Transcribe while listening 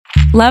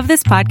Love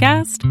this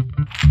podcast?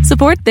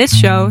 Support this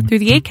show through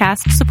the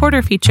Acast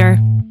supporter feature.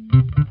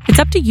 It's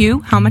up to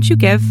you how much you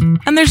give,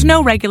 and there's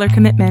no regular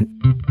commitment.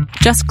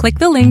 Just click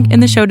the link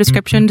in the show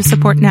description to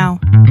support now.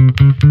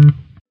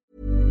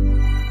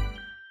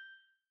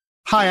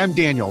 Hi, I'm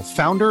Daniel,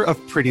 founder of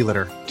Pretty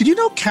Litter. Did you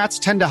know cats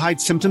tend to hide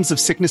symptoms of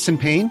sickness and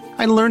pain?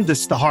 I learned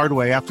this the hard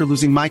way after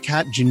losing my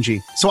cat, Gingy.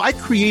 So I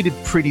created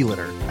Pretty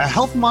Litter, a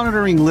health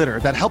monitoring litter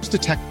that helps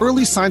detect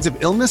early signs of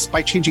illness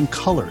by changing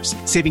colors,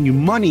 saving you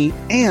money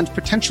and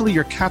potentially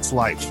your cat's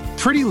life.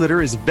 Pretty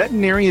Litter is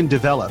veterinarian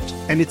developed,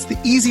 and it's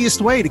the easiest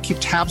way to keep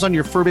tabs on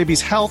your fur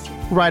baby's health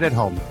right at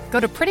home. Go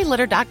to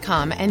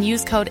prettylitter.com and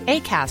use code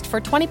ACAST for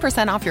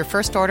 20% off your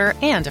first order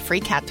and a free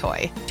cat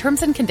toy.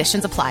 Terms and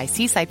conditions apply.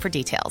 See site for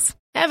details.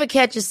 Ever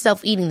catch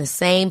yourself eating the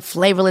same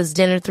flavorless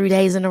dinner 3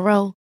 days in a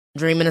row?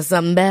 Dreaming of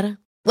something better?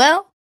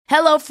 Well,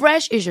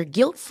 HelloFresh is your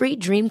guilt-free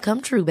dream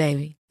come true,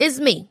 baby. It's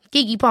me,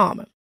 Keke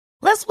Palmer.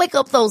 Let's wake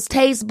up those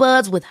taste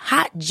buds with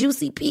hot,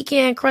 juicy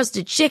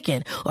pecan-crusted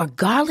chicken or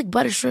garlic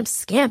butter shrimp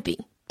scampi.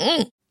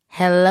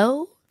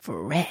 Hello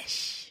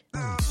Fresh.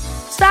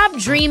 Stop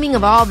dreaming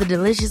of all the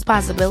delicious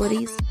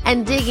possibilities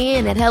and dig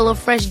in at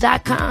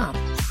HelloFresh.com.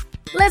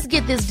 Let's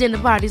get this dinner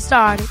party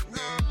started.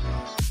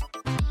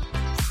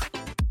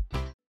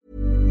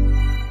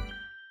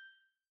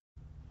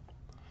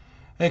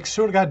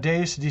 Exurgat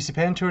Deus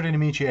dissipentur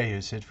inimici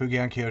eius, et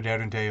fugiancio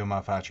derunt Deum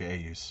a face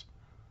eius.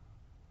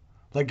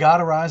 Let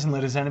God arise and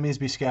let his enemies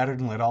be scattered,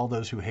 and let all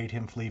those who hate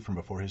him flee from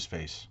before his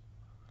face.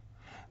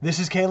 This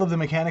is Caleb the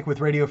Mechanic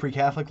with Radio Free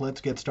Catholic. Let's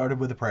get started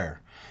with a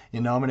prayer.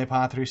 In nomine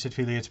Patris et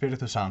Filii et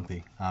Spiritus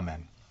Sancti.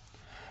 Amen.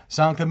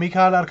 Sancta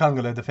Michael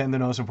Arcangelo defende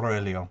nos in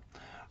proelio.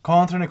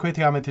 Contra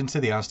nequitiam et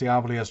insidias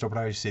diaboli est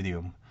opera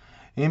insidium.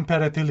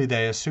 Impera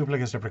Deus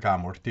supplicas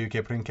deprecamur,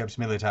 duce princeps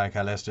militae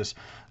calestis,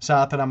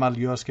 satana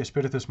maliosque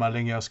spiritus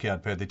malignosque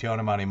ad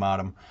perditionem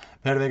animarum,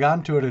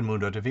 pervegantur in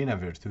mundo divina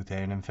virtute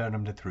in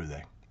infernum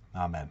detrude.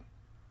 Amen.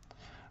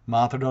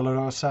 Mater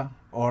dolorosa,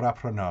 ora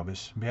pro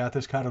nobis,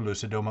 Beatus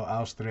Carolus domo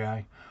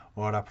Austriae,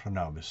 ora pro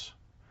nobis.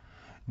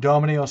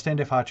 Domini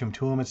ostende facem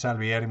tuum et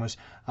salvierimus,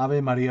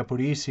 Ave Maria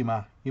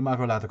purissima,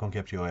 immaculata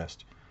conceptio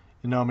est.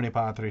 In nomine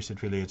Patris et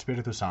Filii et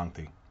Spiritus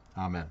Sancti.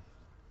 Amen.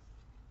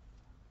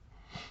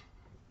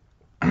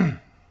 I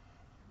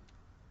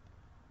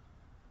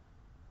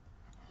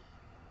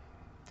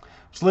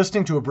was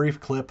listening to a brief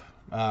clip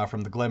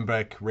from the Glenn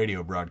Beck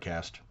radio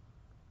broadcast.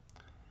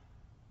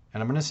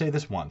 And I'm going to say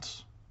this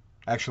once.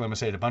 Actually, I'm going to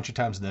say it a bunch of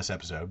times in this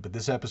episode, but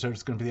this episode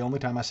is going to be the only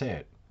time I say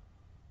it.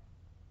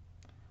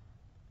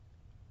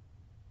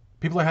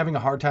 People are having a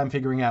hard time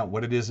figuring out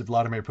what it is that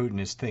Vladimir Putin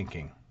is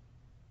thinking.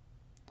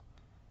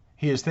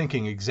 He is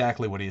thinking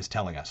exactly what he is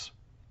telling us.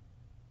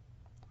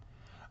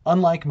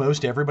 Unlike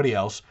most everybody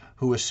else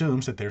who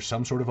assumes that there's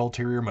some sort of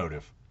ulterior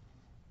motive,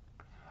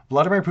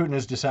 Vladimir Putin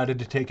has decided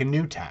to take a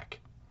new tack.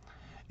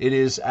 It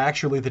is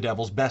actually the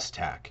devil's best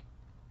tack.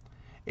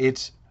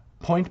 It's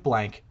point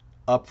blank,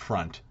 up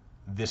front.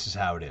 This is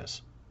how it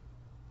is.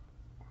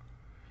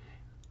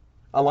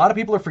 A lot of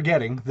people are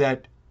forgetting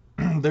that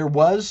there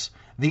was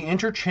the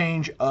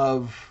interchange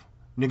of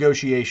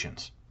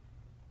negotiations.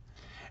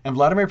 And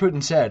Vladimir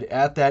Putin said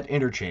at that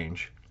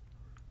interchange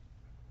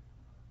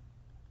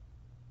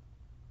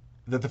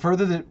that the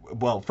further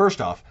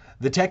first off,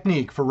 the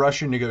technique for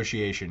Russian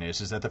negotiation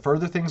is that the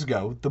further things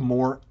go, the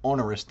more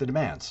onerous the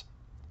demands.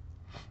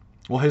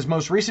 Well, his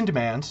most recent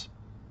demands,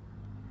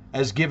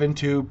 as given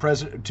to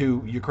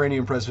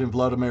Ukrainian President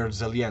Volodymyr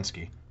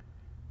Zelensky,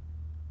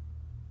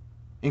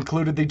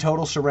 included the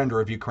total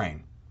surrender of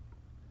Ukraine.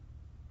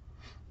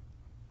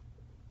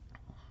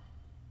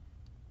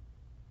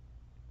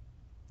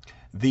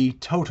 The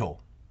total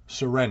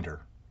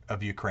surrender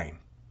of Ukraine.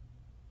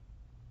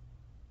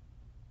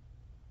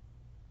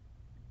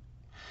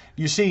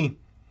 You see,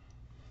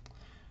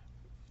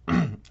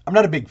 I'm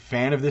not a big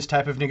fan of this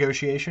type of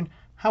negotiation.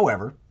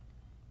 However,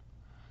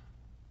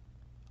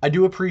 I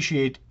do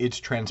appreciate its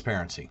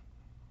transparency.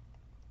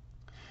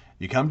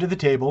 You come to the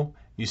table,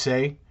 you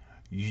say,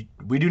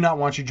 we do not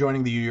want you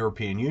joining the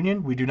European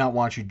Union, we do not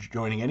want you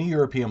joining any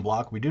European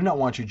bloc, we do not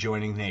want you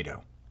joining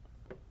NATO.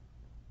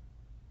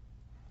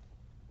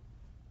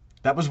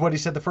 That was what he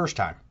said the first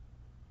time.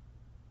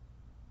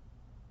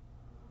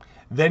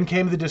 Then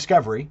came the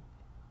discovery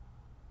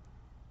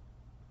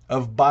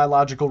of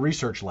biological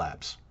research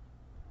labs,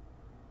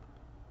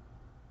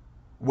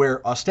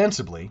 where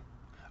ostensibly,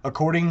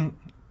 according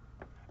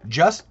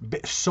just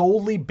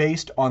solely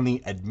based on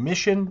the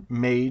admission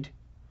made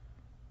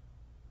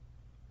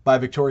by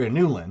Victoria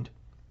Nuland,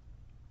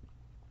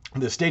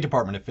 the State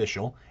Department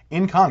official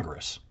in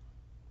Congress,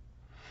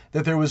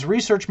 that there was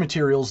research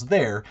materials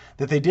there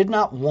that they did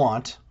not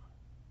want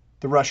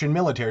the Russian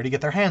military to get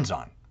their hands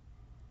on,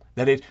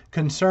 that it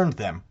concerned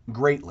them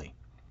greatly.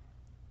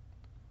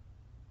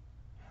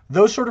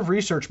 Those sort of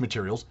research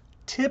materials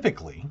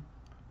typically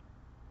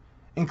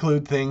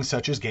include things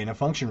such as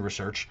gain-of-function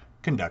research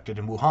conducted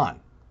in Wuhan.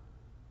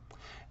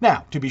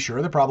 Now, to be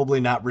sure, they're probably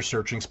not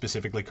researching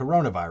specifically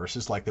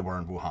coronaviruses like they were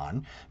in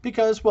Wuhan,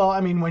 because, well,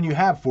 I mean, when you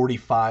have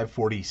 45,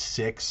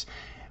 46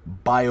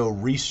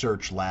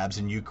 bio-research labs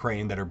in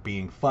Ukraine that are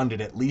being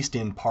funded, at least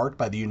in part,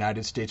 by the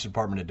United States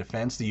Department of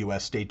Defense, the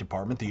U.S. State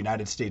Department, the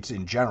United States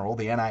in general,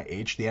 the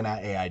NIH, the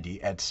NIAID,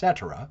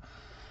 etc.,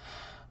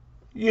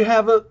 you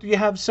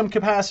have some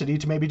capacity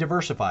to maybe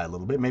diversify a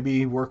little bit,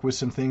 maybe work with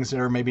some things that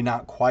are maybe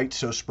not quite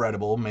so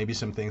spreadable, maybe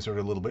some things that are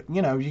a little bit,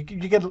 you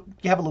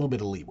have a little bit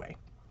of leeway.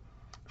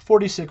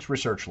 46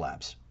 research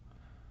labs,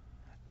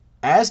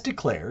 as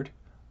declared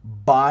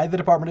by the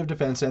Department of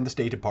Defense and the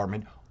State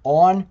Department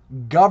on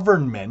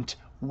government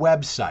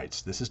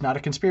websites. This is not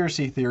a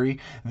conspiracy theory.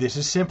 This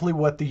is simply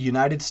what the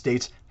United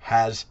States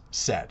has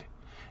said.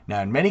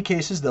 Now, in many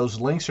cases,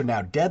 those links are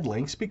now dead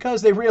links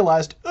because they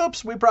realized,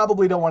 oops, we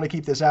probably don't want to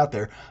keep this out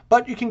there.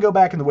 But you can go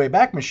back in the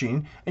Wayback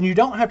Machine, and you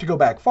don't have to go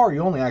back far.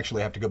 You only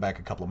actually have to go back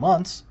a couple of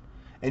months,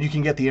 and you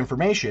can get the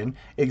information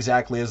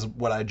exactly as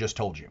what I just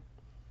told you.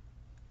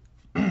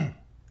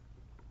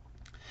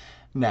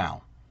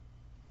 Now,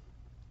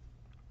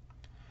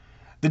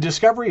 the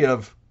discovery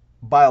of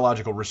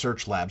biological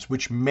research labs,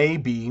 which may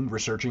be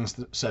researching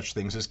such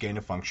things as gain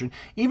of function,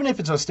 even if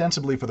it's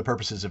ostensibly for the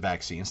purposes of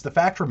vaccines, the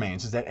fact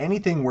remains is that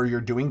anything where you're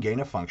doing gain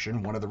of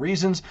function, one of the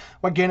reasons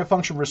why gain of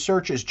function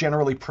research is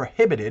generally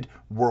prohibited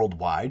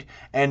worldwide,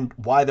 and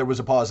why there was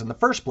a pause in the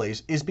first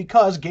place, is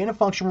because gain of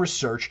function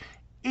research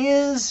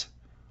is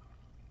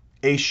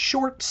a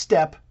short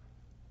step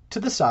to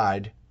the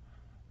side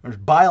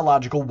of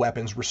biological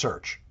weapons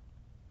research.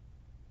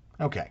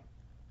 Okay.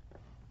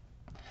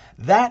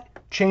 That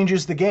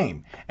changes the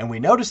game. And we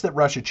noticed that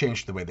Russia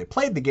changed the way they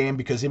played the game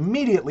because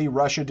immediately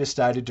Russia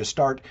decided to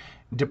start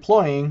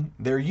deploying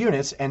their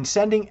units and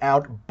sending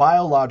out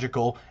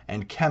biological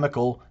and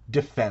chemical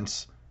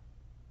defense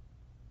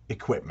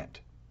equipment.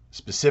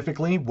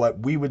 Specifically, what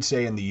we would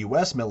say in the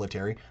U.S.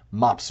 military,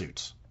 MOP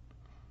suits.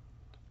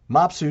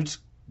 MOP suits,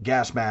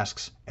 gas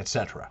masks,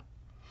 etc.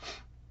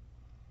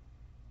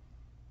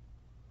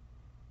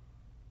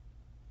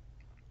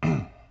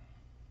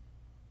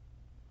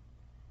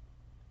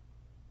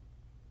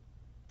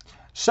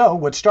 So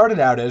what started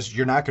out as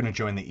you're not going to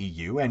join the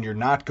EU and you're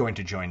not going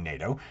to join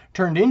NATO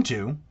turned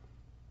into,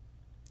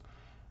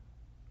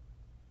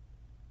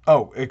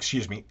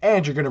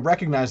 and you're going to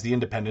recognize the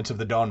independence of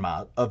the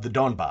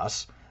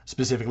Donbass,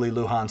 specifically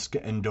Luhansk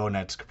and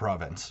Donetsk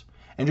province,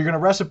 and you're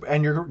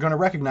going to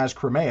recognize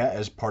Crimea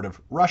as part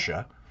of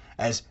Russia,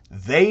 as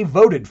they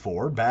voted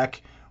for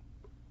back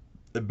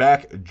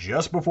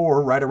just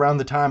before, right around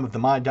the time of the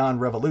Maidan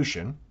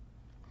Revolution.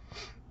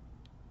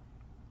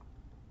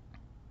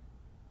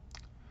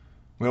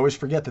 We always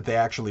forget that they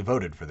actually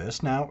voted for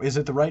this. Now, is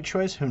it the right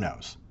choice? Who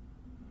knows?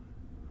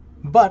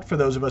 But for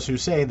those of us who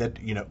say that,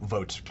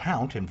 votes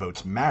count and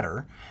votes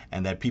matter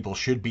and that people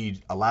should be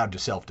allowed to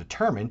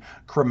self-determine,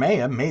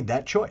 Crimea made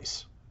that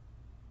choice.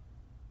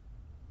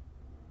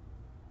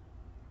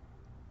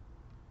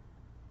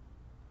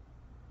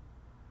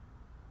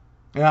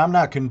 Now, I'm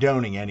not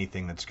condoning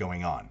anything that's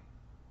going on.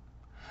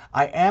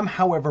 I am,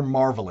 however,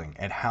 marveling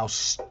at how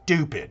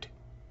stupid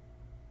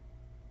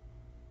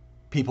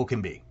people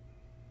can be.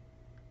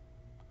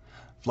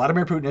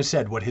 Vladimir Putin has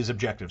said what his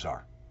objectives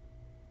are.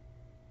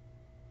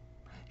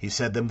 He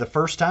said them the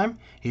first time.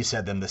 He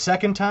said them the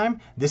second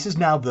time. This is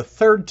now the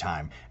third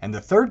time. And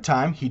the third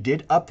time he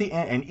did up the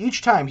ante, and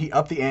each time he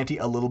upped the ante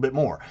a little bit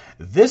more.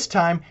 This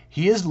time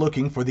he is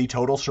looking for the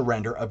total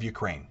surrender of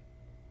Ukraine.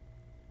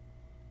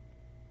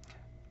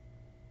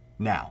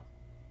 Now,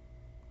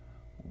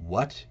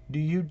 what do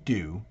you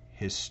do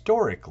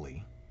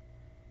historically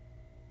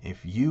if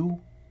you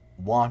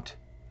want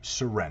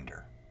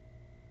surrender?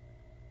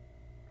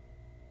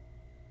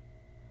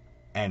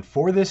 And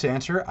for this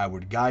answer, I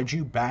would guide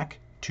you back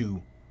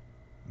to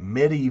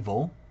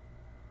medieval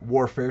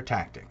warfare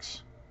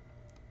tactics.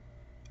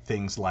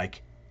 Things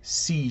like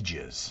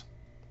sieges.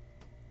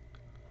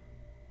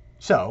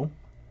 So,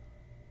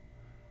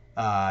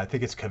 I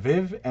think it's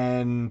Kyiv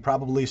and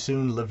probably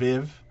soon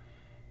Lviv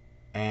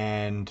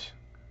and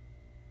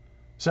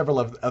several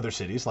of other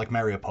cities like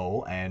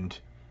Mariupol and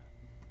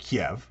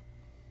Kiev.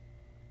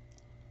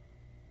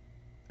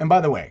 And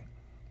by the way,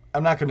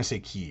 I'm not going to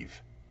say Kyiv.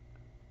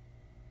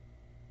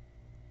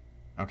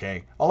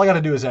 Okay, all I got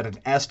to do is add an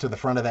S to the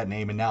front of that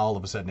name, and now all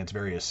of a sudden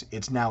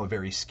it's now a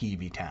very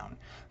skeevy town.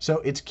 So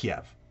it's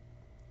Kiev.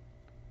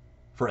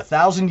 For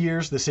 1,000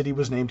 years, the city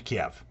was named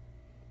Kiev.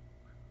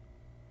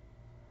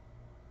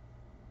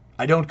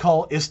 I don't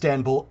call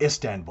Istanbul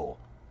Istanbul.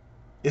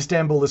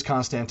 Istanbul is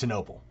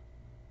Constantinople.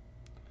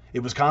 It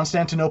was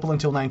Constantinople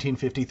until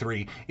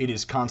 1953. It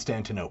is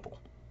Constantinople.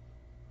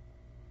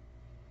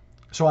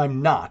 So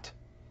I'm not.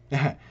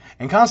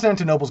 And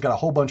Constantinople's got a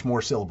whole bunch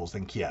more syllables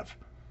than Kiev.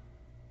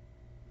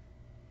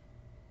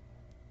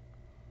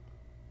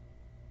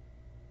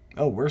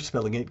 Oh, we're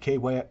spelling it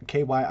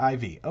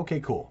K-Y-I-V. Okay,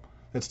 cool.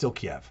 That's still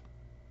Kiev.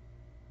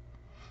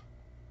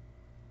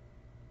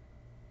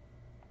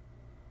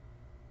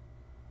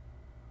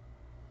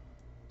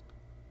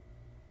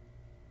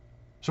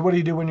 So what do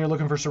you do when you're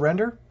looking for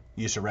surrender?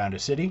 You surround a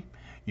city.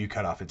 You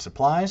cut off its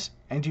supplies,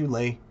 and you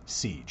lay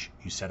siege.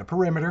 You set a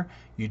perimeter.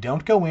 You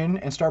don't go in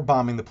and start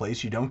bombing the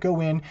place. You don't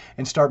go in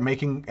and start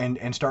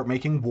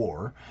making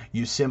war.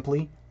 You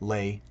simply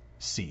lay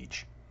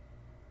siege.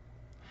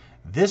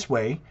 This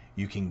way,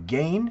 you can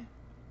gain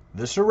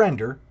the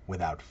surrender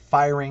without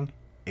firing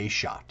a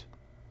shot.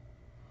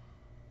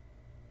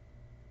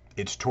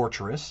 It's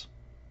torturous.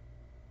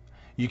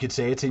 You could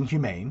say it's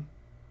inhumane.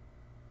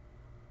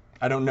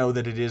 I don't know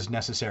that it is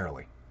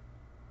necessarily.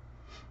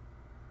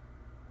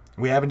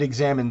 We haven't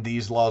examined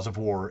these laws of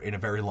war in a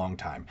very long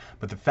time,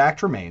 but the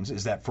fact remains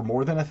is that for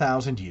more than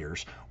 1,000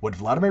 years, what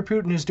Vladimir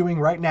Putin is doing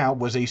right now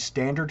was a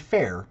standard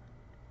fare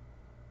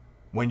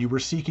when you were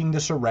seeking the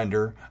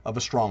surrender of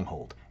a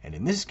stronghold. And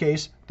in this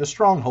case, the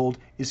stronghold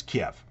is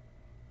Kiev.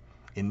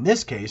 In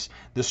this case,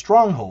 the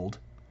stronghold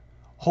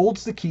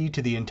holds the key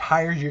to the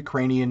entire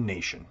Ukrainian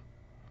nation.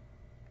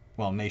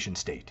 Well, nation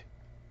state.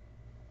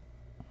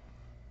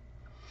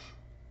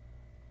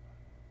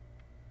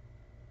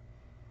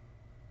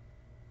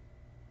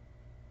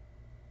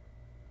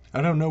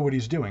 I don't know what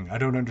he's doing. I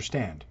don't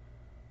understand.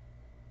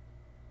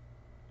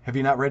 Have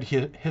you not read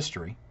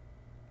history?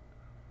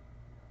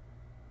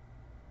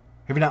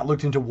 Have you not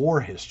looked into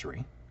war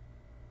history?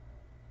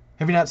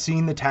 Have you not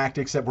seen the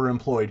tactics that were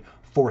employed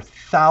for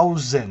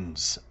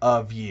thousands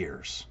of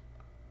years?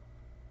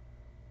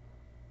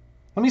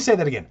 Let me say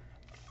that again.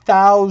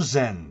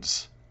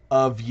 Thousands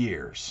of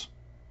years.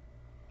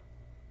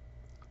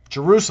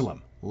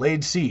 Jerusalem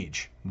laid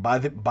siege by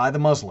the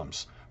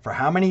Muslims. For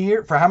how many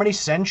years? For how many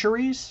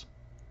centuries?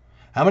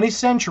 How many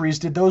centuries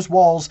did those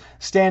walls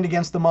stand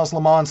against the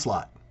Muslim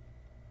onslaught?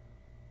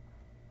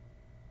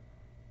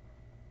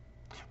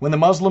 When the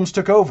Muslims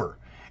took over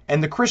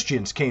and the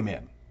Christians came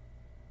in,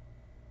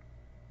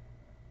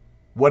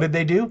 what did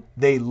they do?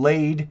 They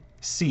laid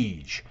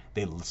siege.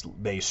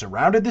 They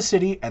surrounded the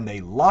city and they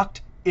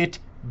locked it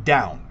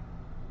down.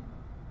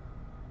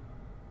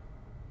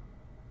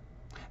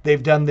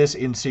 They've done this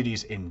in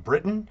cities in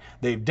Britain.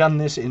 They've done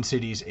this in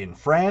cities in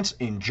France,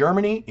 in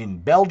Germany, in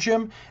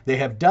Belgium. They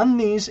have done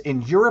these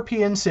in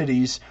European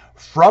cities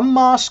from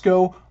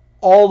Moscow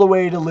all the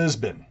way to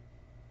Lisbon.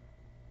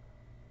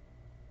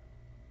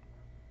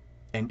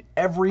 And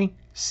every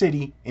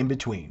city in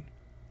between.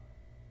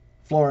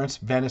 Florence,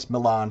 Venice,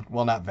 Milan.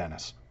 Well, not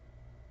Venice.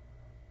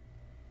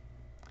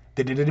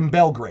 They did it in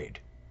Belgrade.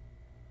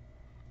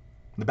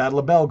 The Battle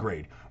of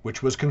Belgrade,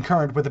 which was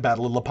concurrent with the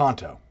Battle of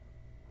Lepanto.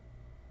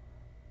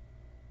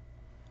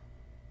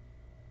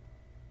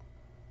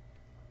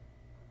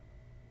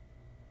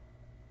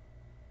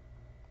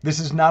 This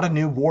is not a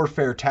new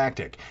warfare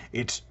tactic.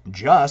 It's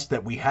just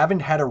that we haven't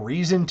had a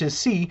reason to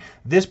see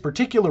this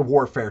particular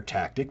warfare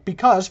tactic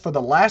because for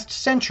the last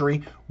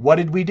century, what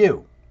did we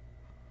do?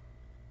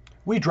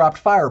 We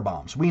dropped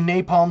firebombs. We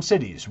napalmed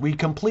cities. We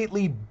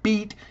completely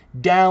beat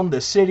down the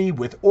city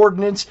with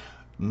ordnance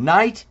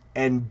night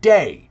and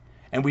day.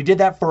 And we did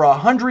that for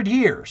 100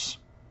 years.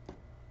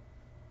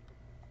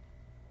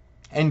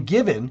 And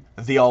given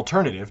the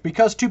alternative,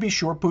 because to be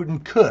sure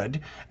Putin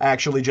could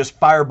actually just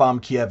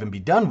firebomb Kiev and be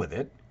done with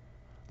it,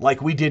 like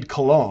we did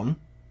Cologne,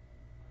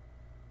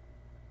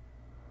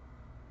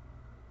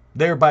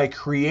 thereby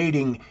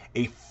creating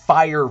a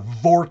fire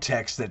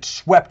vortex that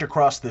swept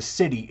across the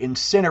city,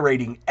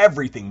 incinerating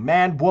everything,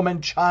 man,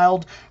 woman,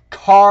 child,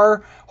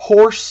 car,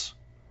 horse,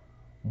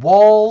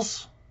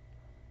 walls,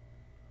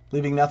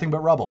 leaving nothing but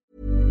rubble.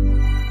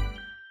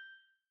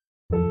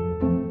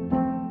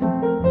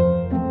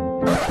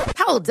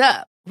 Hold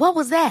up. What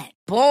was that?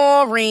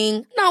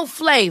 Boring. No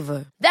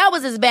flavor. That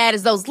was as bad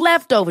as those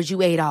leftovers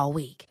you ate all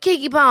week.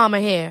 Keke Palmer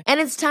here.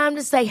 And it's time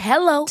to say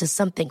hello to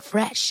something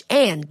fresh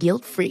and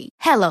guilt-free.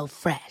 Hello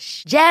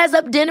Fresh. Jazz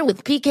up dinner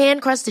with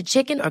pecan-crusted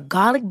chicken or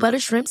garlic butter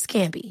shrimp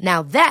scampi.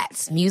 Now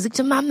that's music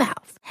to my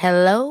mouth.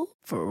 Hello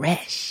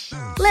Fresh.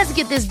 Let's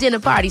get this dinner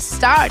party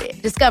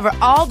started. Discover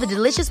all the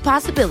delicious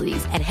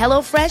possibilities at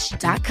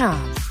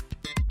HelloFresh.com.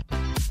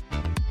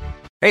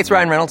 Hey, it's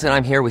Ryan Reynolds, and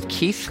I'm here with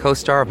Keith,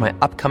 co-star of my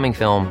upcoming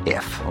film,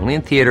 If, only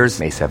in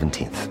theaters May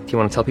 17th. Do you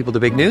want to tell people the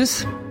big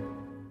news?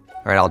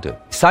 All right, I'll do it.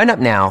 Sign up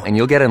now and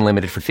you'll get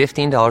unlimited for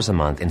 $15 a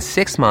month and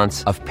 6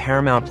 months of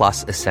Paramount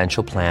Plus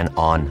Essential Plan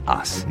on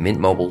us.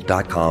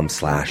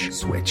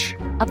 MintMobile.com/switch.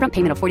 Upfront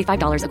payment of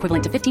 $45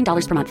 equivalent to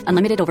 $15 per month.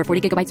 Unlimited over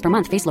 40 gigabytes per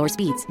month. Face lower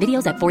speeds.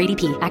 Videos at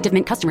 480p. Active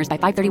Mint customers by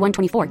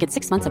 531.24 get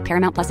 6 months of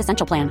Paramount Plus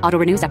Essential Plan. Auto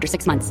renews after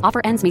 6 months. Offer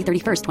ends May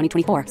 31st,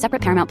 2024.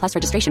 Separate Paramount Plus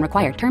registration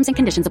required. Terms and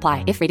conditions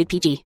apply if rated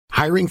PG.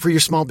 Hiring for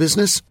your small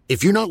business?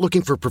 If you're not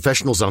looking for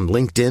professionals on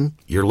LinkedIn,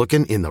 you're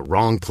looking in the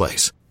wrong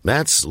place.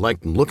 That's like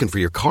looking for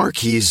your car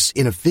keys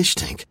in a fish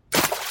tank.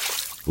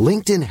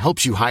 LinkedIn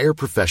helps you hire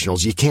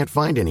professionals you can't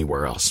find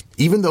anywhere else,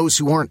 even those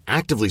who aren't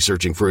actively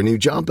searching for a new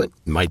job but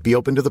might be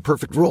open to the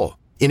perfect role.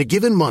 In a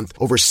given month,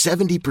 over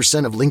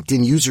 70% of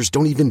LinkedIn users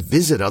don't even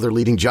visit other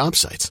leading job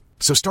sites.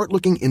 So start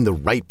looking in the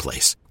right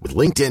place. With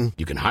LinkedIn,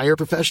 you can hire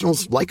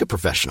professionals like a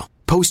professional.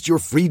 Post your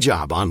free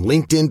job on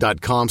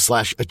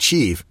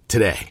linkedin.com/achieve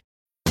today.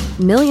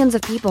 Millions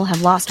of people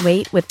have lost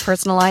weight with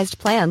personalized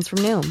plans from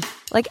Noom.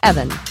 Like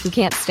Evan, who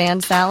can't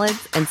stand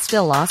salads and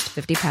still lost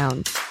 50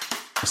 pounds.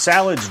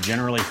 Salads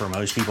generally for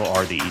most people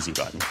are the easy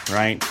button,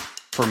 right?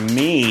 For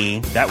me,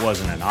 that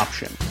wasn't an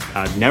option.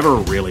 I never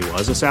really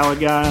was a salad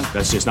guy.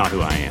 That's just not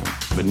who I am.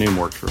 But Noom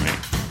worked for me.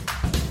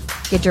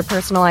 Get your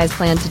personalized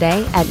plan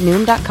today at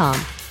Noom.com.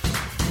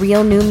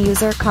 Real Noom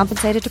user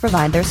compensated to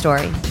provide their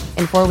story.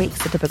 In 4 weeks,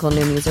 the typical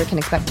Noom user can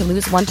expect to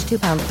lose 1 to 2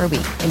 pounds per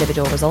week.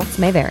 Individual results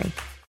may vary.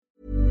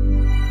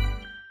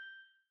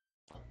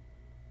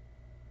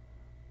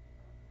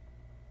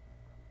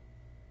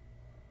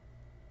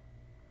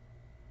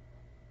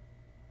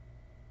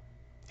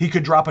 He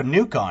could drop a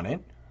nuke on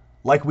it,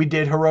 like we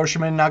did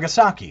Hiroshima and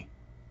Nagasaki.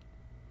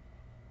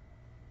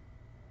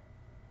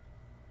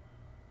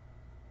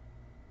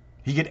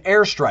 He could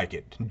airstrike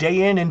it,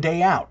 day in and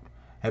day out.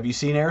 Have you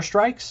seen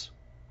airstrikes?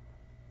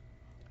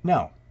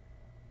 No.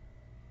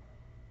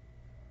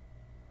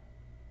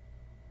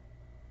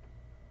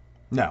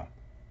 No.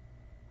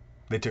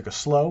 They took a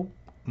slow,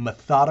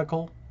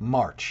 methodical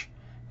march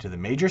to the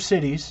major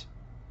cities,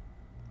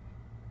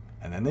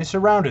 and then they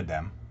surrounded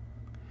them,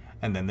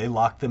 and then they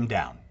locked them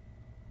down.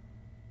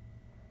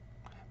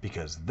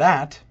 Because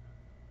that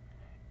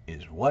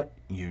is what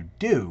you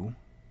do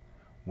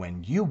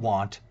when you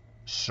want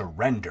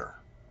surrender.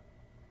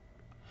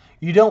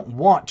 You don't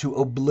want to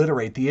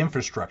obliterate the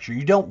infrastructure.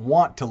 You don't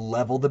want to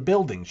level the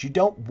buildings. You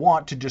don't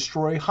want to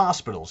destroy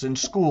hospitals and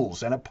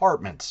schools and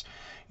apartments.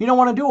 You don't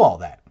want to do all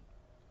that.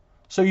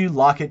 So you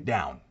lock it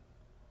down.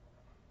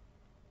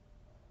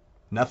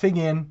 Nothing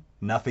in,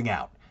 nothing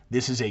out.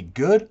 This is a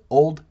good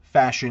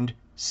old-fashioned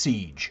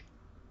siege.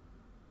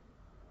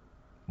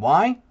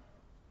 Why?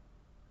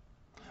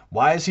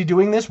 Why is he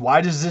doing this?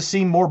 Why does this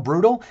seem more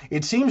brutal?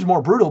 It seems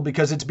more brutal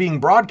because it's being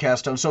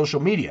broadcast on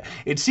social media.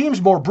 It seems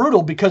more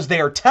brutal because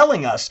they are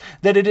telling us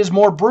that it is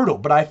more brutal.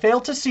 But I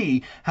fail to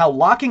see how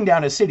locking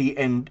down a city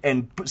and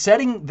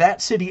setting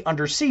that city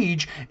under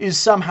siege is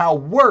somehow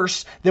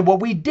worse than what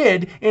we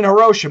did in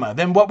Hiroshima,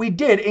 than what we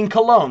did in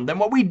Cologne, than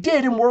what we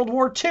did in World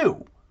War II.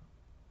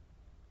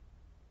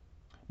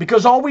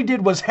 Because all we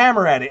did was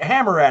hammer at it,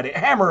 hammer at it,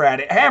 hammer at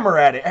it, hammer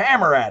at it,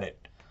 hammer at it.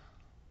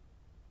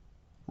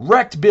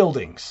 Wrecked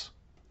buildings,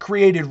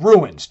 created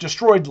ruins,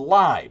 destroyed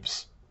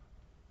lives.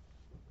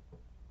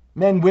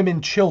 Men,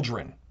 women,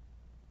 children.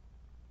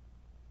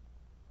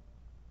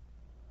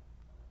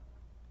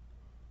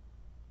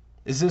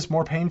 Is this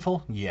more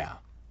painful? Yeah.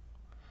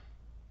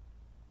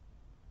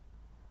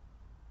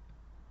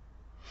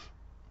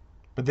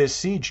 But this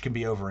siege can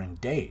be over in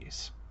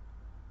days.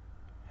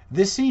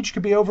 This siege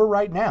could be over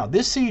right now.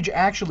 This siege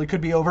actually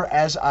could be over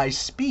as I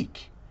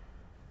speak.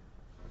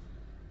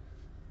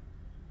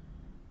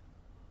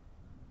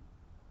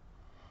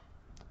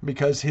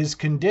 Because his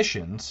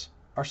conditions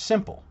are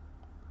simple.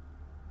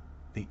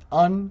 The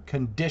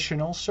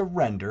unconditional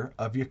surrender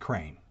of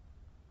Ukraine.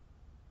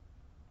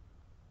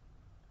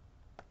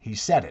 He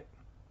said it.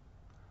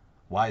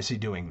 Why is he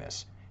doing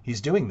this?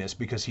 He's doing this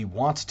because he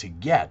wants to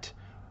get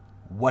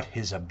what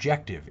his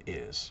objective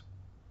is.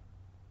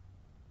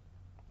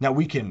 Now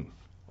we can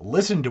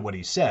listen to what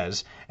he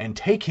says and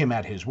take him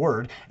at his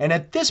word. And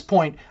at this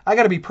point, I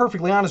got to be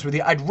perfectly honest with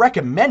you, I'd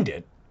recommend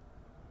it.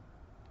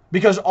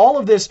 Because all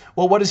of this,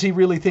 well, what is he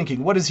really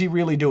thinking? What is he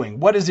really doing?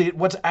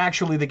 What's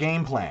actually the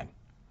game plan?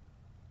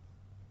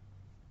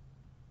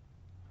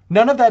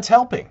 None of that's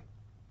helping.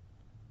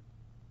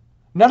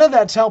 None of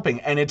that's helping,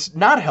 and it's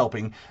not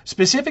helping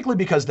specifically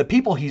because the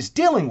people he's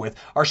dealing with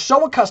are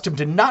so accustomed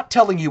to not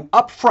telling you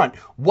up front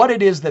what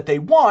it is that they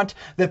want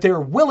that they're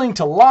willing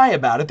to lie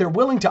about it, they're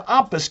willing to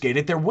obfuscate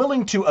it, they're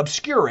willing to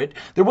obscure it,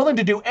 they're willing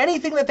to do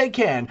anything that they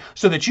can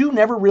so that you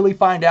never really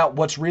find out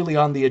what's really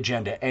on the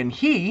agenda. And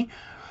he,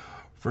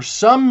 for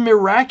some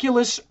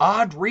miraculous,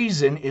 odd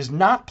reason, is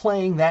not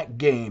playing that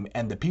game,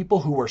 and the people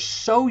who are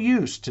so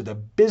used to the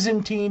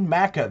Byzantine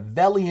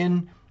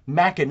Machiavellian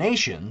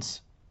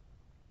machinations,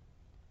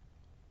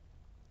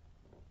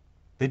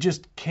 they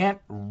just can't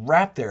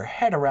wrap their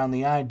head around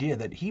the idea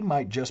that he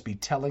might just be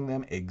telling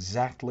them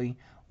exactly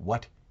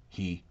what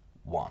he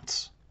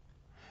wants.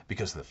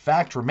 Because the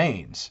fact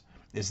remains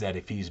is that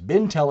if he's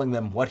been telling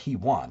them what he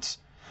wants,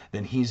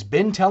 then he's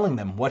been telling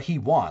them what he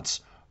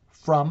wants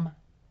from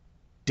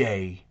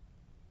day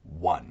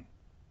one.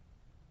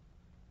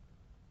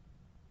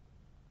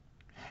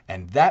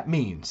 And that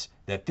means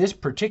that this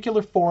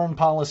particular foreign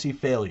policy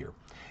failure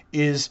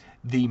is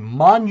the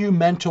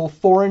monumental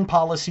foreign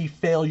policy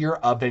failure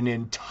of an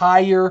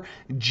entire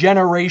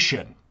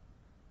generation.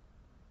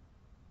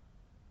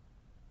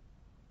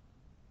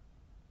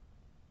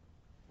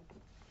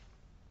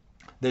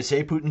 They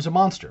say Putin's a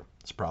monster.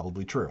 It's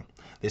probably true.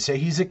 They say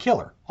he's a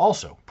killer.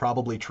 Also,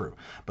 probably true.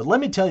 But let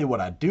me tell you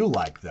what I do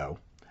like, though.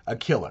 A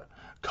killer.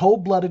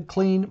 Cold-blooded,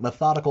 clean,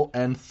 methodical,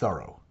 and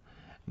thorough.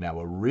 Now,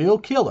 a real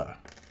killer,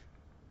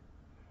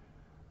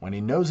 when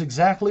he knows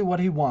exactly what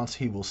he wants,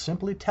 he will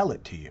simply tell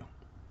it to you.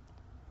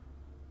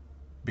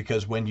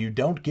 Because when you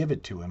don't give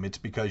it to him, it's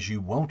because you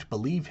won't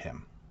believe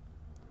him.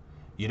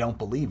 You don't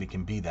believe it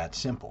can be that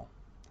simple.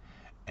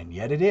 And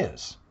yet it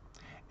is.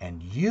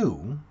 And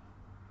you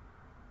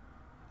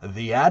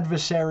the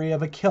adversary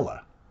of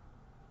Aquila,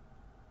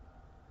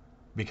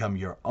 become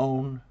your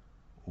own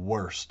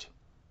worst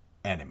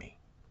enemy.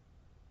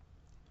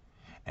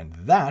 And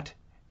that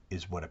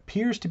is what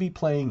appears to be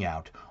playing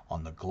out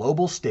on the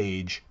global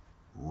stage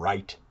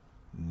right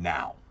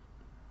now.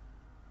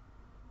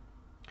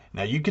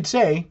 Now, you could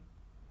say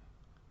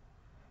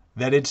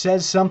that it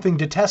says something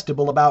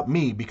detestable about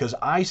me because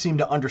I seem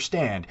to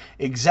understand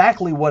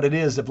exactly what it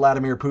is that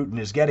Vladimir Putin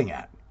is getting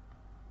at.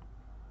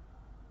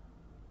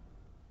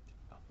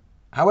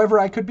 However,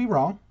 I could be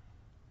wrong.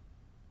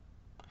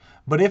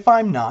 But if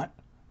I'm not,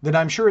 then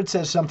I'm sure it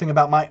says something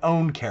about my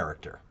own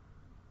character.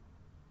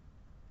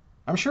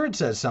 I'm sure it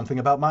says something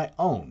about my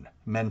own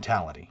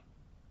mentality.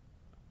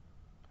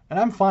 And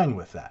I'm fine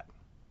with that.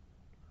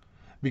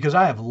 Because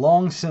I have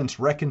long since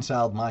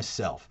reconciled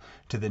myself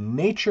to the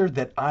nature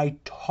that I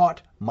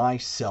taught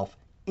myself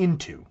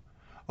into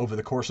over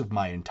the course of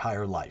my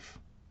entire life.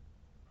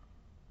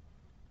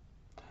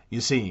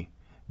 You see,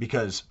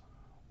 because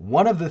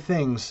one of the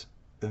things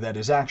that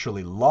is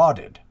actually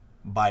lauded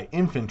by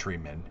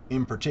infantrymen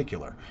in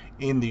particular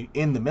in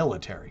the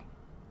military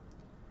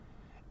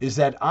is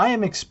that I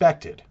am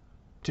expected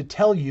to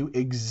tell you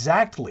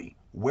exactly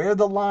where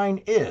the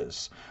line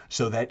is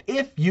so that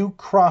if you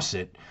cross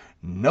it,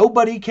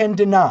 nobody can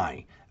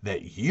deny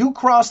that you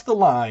crossed the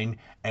line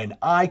and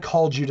I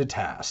called you to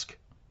task.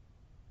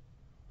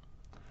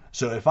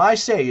 So if I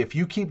say, if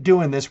you keep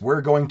doing this,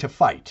 we're going to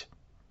fight,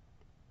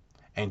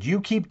 and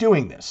you keep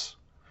doing this,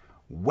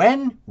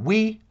 when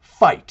we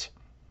fight,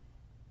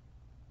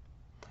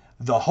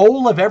 the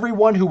whole of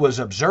everyone who was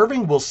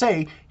observing will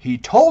say, he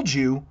told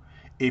you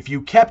if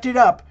you kept it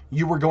up,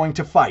 you were going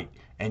to fight,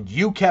 and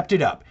you kept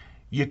it up.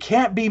 You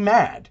can't be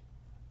mad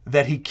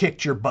that he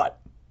kicked your butt.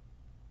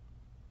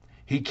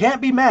 He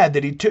can't be mad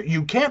that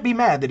you can't be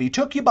mad that he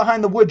took you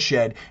behind the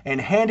woodshed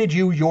and handed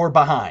you your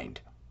behind.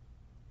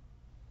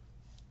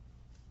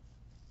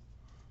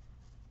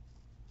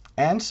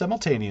 And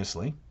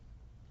simultaneously,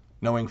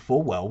 knowing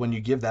full well when you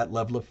give that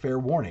level of fair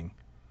warning,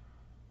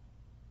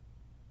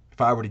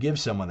 if I were to give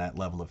someone that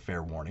level of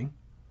fair warning,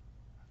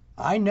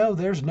 I know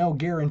there's no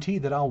guarantee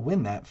that I'll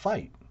win that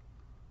fight.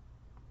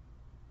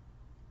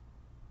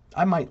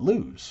 I might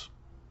lose.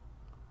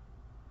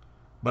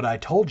 But I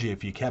told you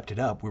if you kept it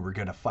up, we were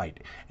going to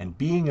fight. And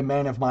being a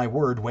man of my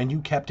word, when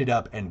you kept it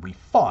up and we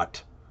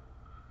fought,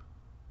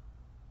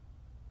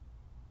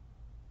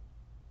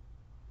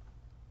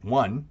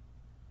 one,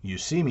 you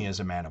see me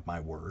as a man of my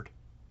word,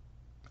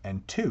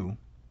 and two,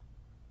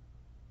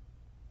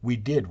 we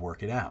did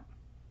work it out.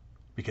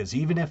 Because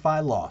even if I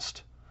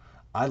lost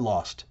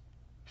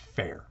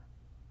fair.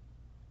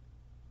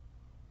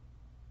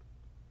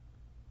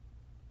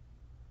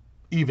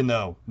 Even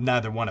though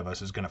neither one of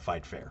us is going to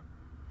fight fair.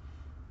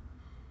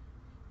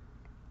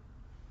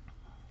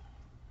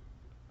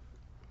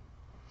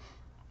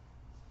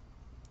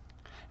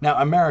 Now,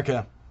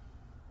 America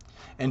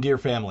and dear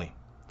family,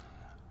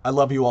 I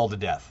love you all to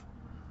death.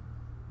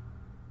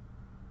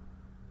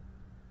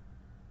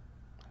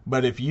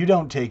 But if you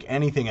don't take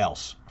anything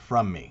else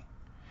from me,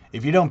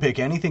 if you don't pick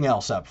anything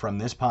else up from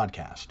this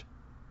podcast,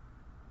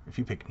 if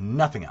you pick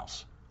nothing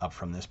else up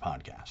from this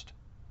podcast,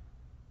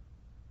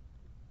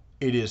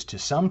 it is to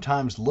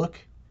sometimes look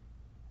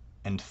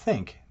and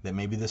think that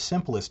maybe the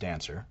simplest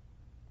answer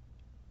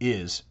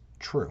is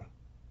true.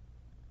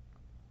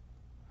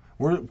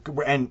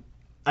 And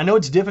I know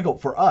it's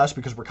difficult for us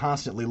because we're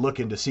constantly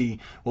looking to see,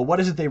 well, what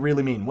is it they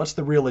really mean? What's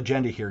the real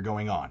agenda here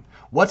going on?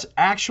 What's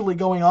actually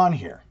going on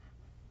here?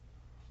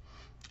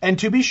 And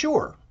to be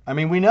sure, I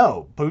mean, we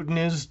know Putin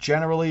is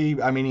generally,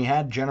 he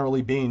had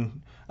generally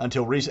been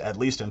at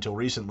least until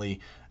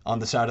recently on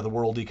the side of the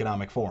World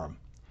Economic Forum.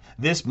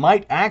 This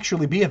might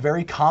actually be a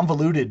very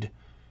convoluted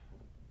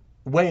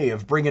way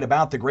of bringing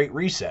about the Great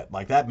Reset.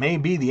 Like that may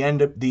be the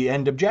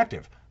end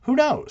objective. Who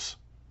knows?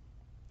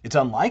 It's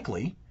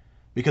unlikely,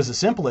 because the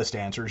simplest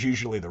answer is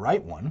usually the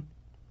right one.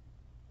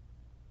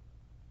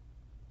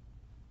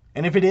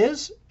 And if it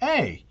is,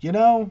 hey, what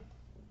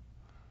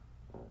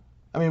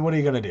are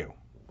you going to do?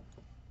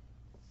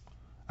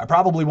 I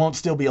probably won't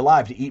still be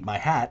alive to eat my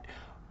hat,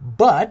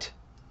 but,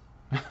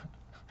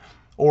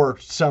 or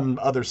some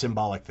other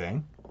symbolic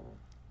thing.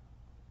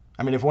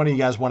 If one of you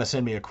guys want to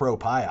send me a crow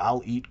pie,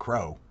 I'll eat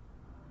crow.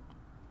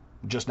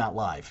 Just not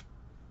live.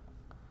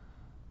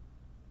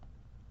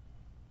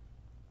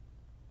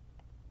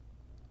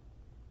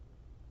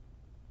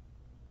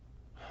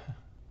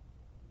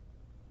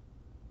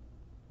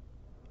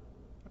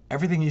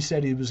 Everything he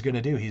said he was going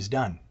to do, he's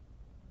done.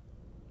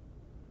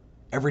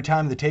 Every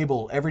time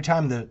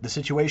the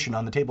situation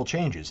on the table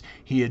changes,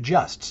 he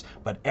adjusts.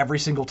 But every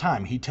single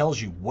time he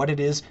tells you what it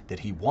is that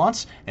he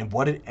wants and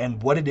what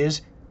it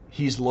is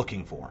he's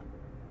looking for.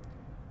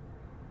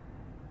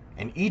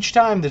 And each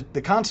time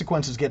the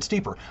consequences get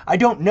steeper. I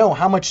don't know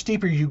how much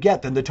steeper you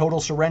get than the total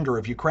surrender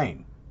of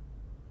Ukraine.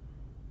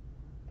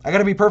 I got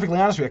to be perfectly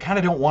honest with you, I kind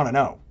of don't want to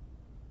know.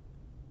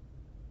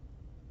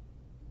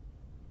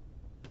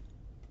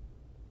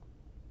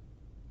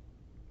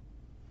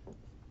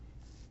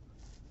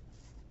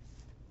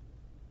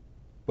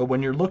 But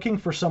when you're looking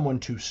for someone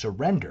to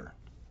surrender,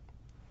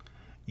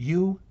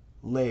 you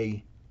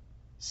lay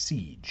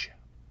siege.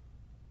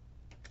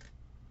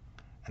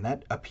 And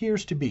that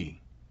appears to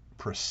be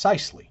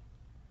precisely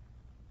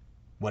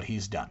what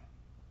he's done.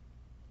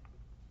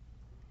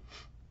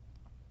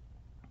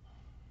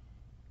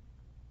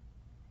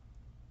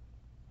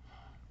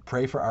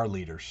 Pray for our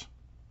leaders.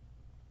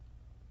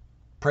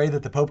 Pray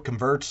that the Pope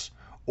converts,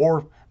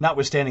 or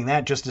notwithstanding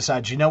that, just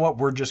decides, you know what,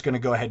 we're just going to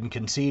go ahead and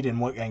concede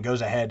and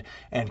goes ahead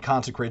and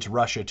consecrates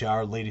Russia to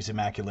Our Lady's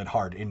Immaculate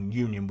Heart in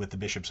union with the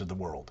bishops of the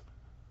world.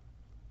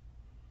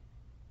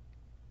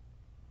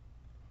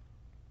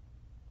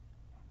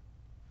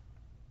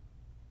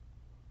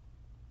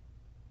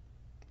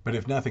 But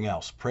if nothing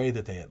else, pray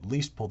that they at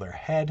least pull their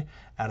head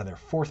out of their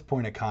fourth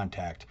point of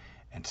contact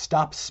and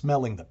stop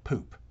smelling the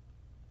poop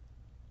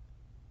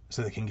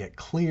so they can get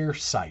clear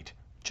sight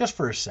just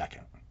for a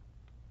second.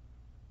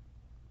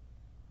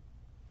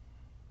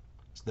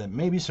 So that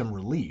maybe some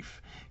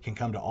relief can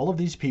come to all of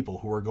these people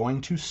who are going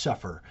to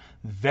suffer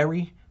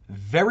very,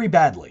 very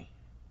badly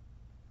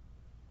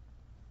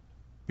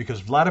because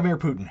Vladimir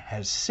Putin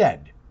has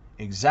said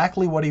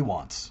exactly what he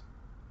wants.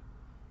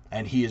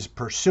 And he is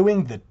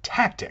pursuing the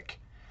tactic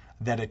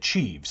that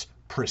achieves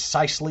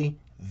precisely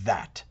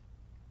that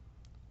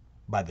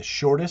by the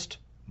shortest,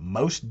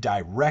 most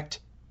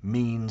direct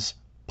means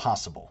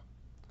possible.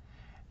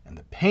 And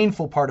the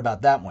painful part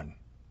about that one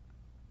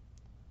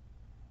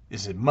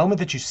is the moment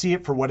that you see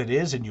it for what it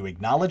is and you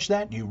acknowledge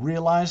that, you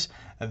realize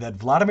that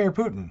Vladimir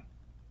Putin,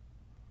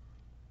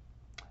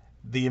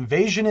 the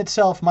invasion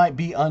itself might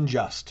be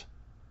unjust,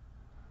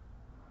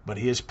 but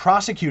he is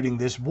prosecuting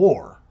this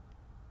war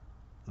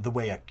the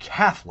way a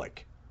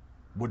Catholic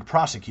would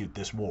prosecute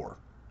this war.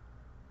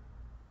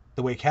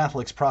 The way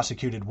Catholics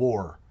prosecuted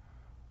war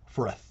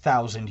for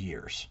 1,000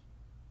 years.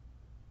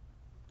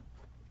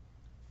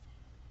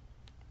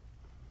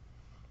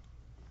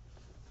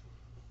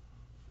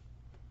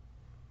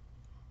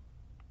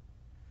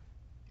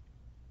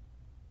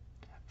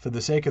 For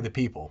the sake of the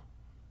people,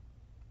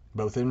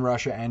 both in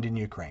Russia and in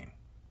Ukraine,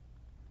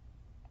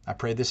 I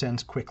pray this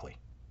ends quickly.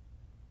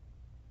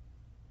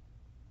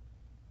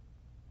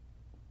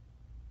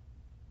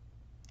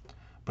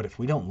 But if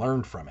we don't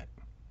learn from it,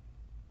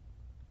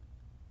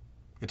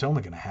 it's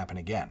only going to happen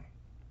again.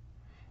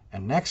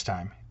 And next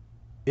time,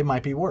 it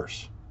might be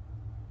worse.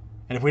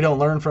 And if we don't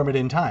learn from it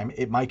in time,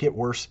 it might get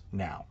worse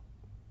now.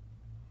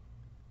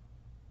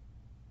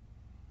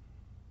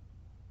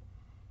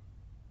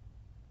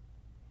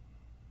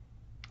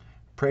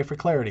 Pray for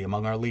clarity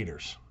among our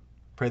leaders.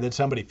 Pray that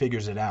somebody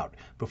figures it out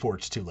before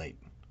it's too late.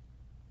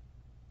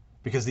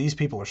 Because these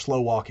people are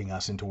slow-walking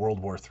us into World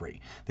War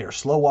III. They are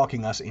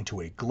slow-walking us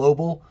into a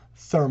global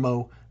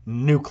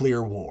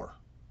thermonuclear war.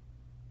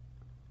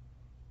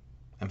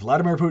 And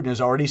Vladimir Putin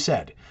has already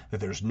said that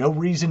there's no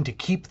reason to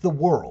keep the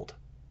world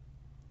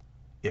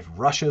if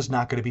Russia's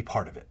not going to be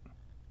part of it.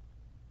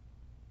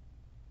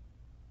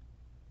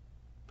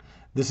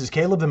 This is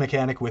Caleb the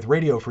Mechanic with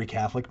Radio Free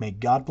Catholic. May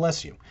God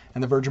bless you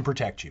and the Virgin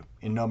protect you.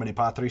 In nomine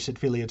Patris et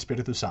Filii et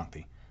Spiritus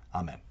Sancti.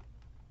 Amen.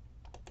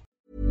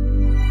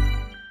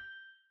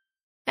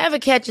 Ever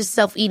catch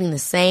yourself eating the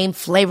same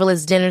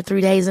flavorless dinner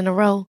 3 days in a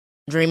row?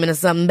 Dreaming of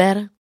something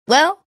better?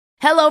 Well,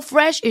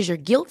 HelloFresh is your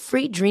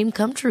guilt-free dream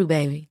come true,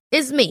 baby.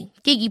 It's me,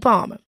 Keke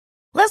Palmer.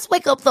 Let's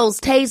wake up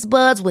those taste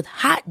buds with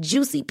hot,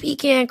 juicy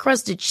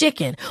pecan-crusted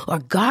chicken or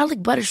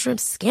garlic butter shrimp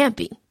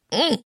scampi.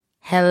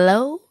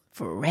 Hello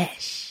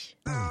Fresh.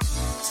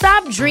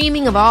 Stop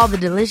dreaming of all the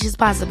delicious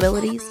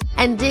possibilities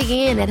and dig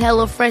in at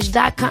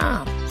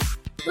HelloFresh.com.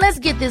 Let's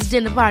get this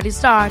dinner party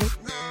started.